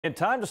And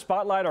time to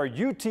spotlight our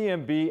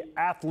UTMB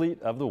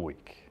Athlete of the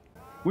Week.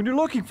 When you're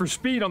looking for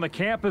speed on the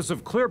campus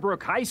of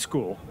Brook High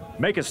School,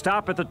 make a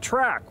stop at the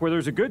track where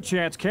there's a good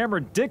chance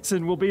Camryn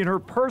Dickson will be in her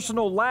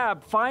personal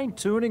lab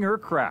fine-tuning her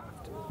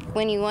craft.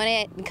 When you want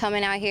it,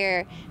 coming out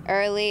here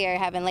early or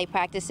having late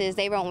practices,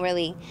 they won't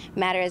really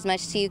matter as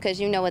much to you because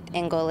you know what the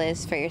end goal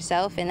is for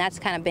yourself, and that's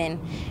kind of been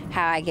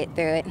how I get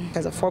through it.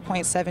 Has a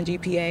 4.7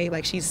 GPA,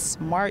 like she's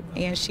smart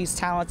and she's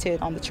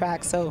talented on the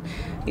track, so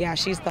yeah,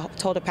 she's the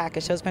total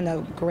package. So it's been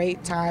a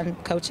great time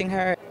coaching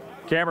her.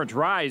 Camryn's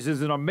rise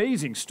is an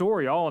amazing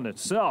story all in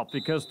itself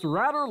because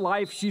throughout her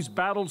life she's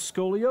battled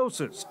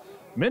scoliosis.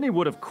 Many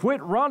would have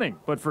quit running,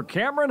 but for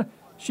Camryn,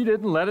 she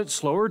didn't let it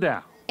slow her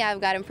down.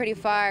 I've gotten pretty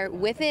far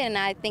with it, and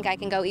I think I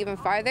can go even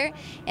farther,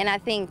 and I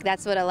think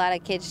that's what how a lot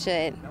of kids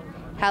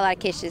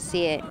should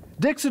see it.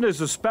 Dickson is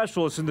a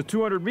specialist in the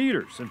 200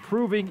 meters,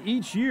 improving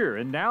each year,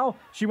 and now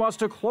she wants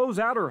to close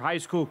out her high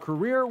school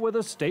career with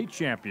a state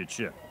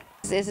championship.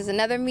 This is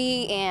another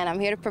me, and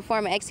I'm here to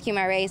perform and execute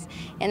my race,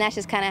 and that's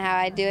just kind of how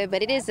I do it,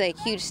 but it is a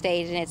huge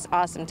stage, and it's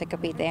awesome to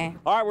compete there.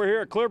 All right, we're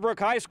here at Brook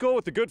High School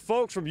with the good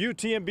folks from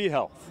UTMB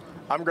Health.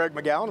 I'm Greg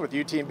McGowan with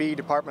UTMB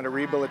Department of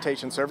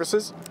Rehabilitation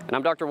Services. And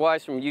I'm Dr.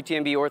 Weiss from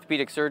UTMB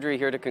Orthopedic Surgery,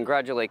 here to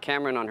congratulate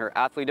Camryn on her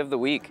Athlete of the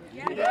Week.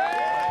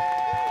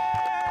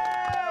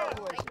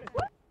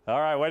 All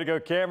right, way to go,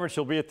 Camryn.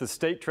 She'll be at the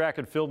state track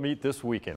and field meet this weekend.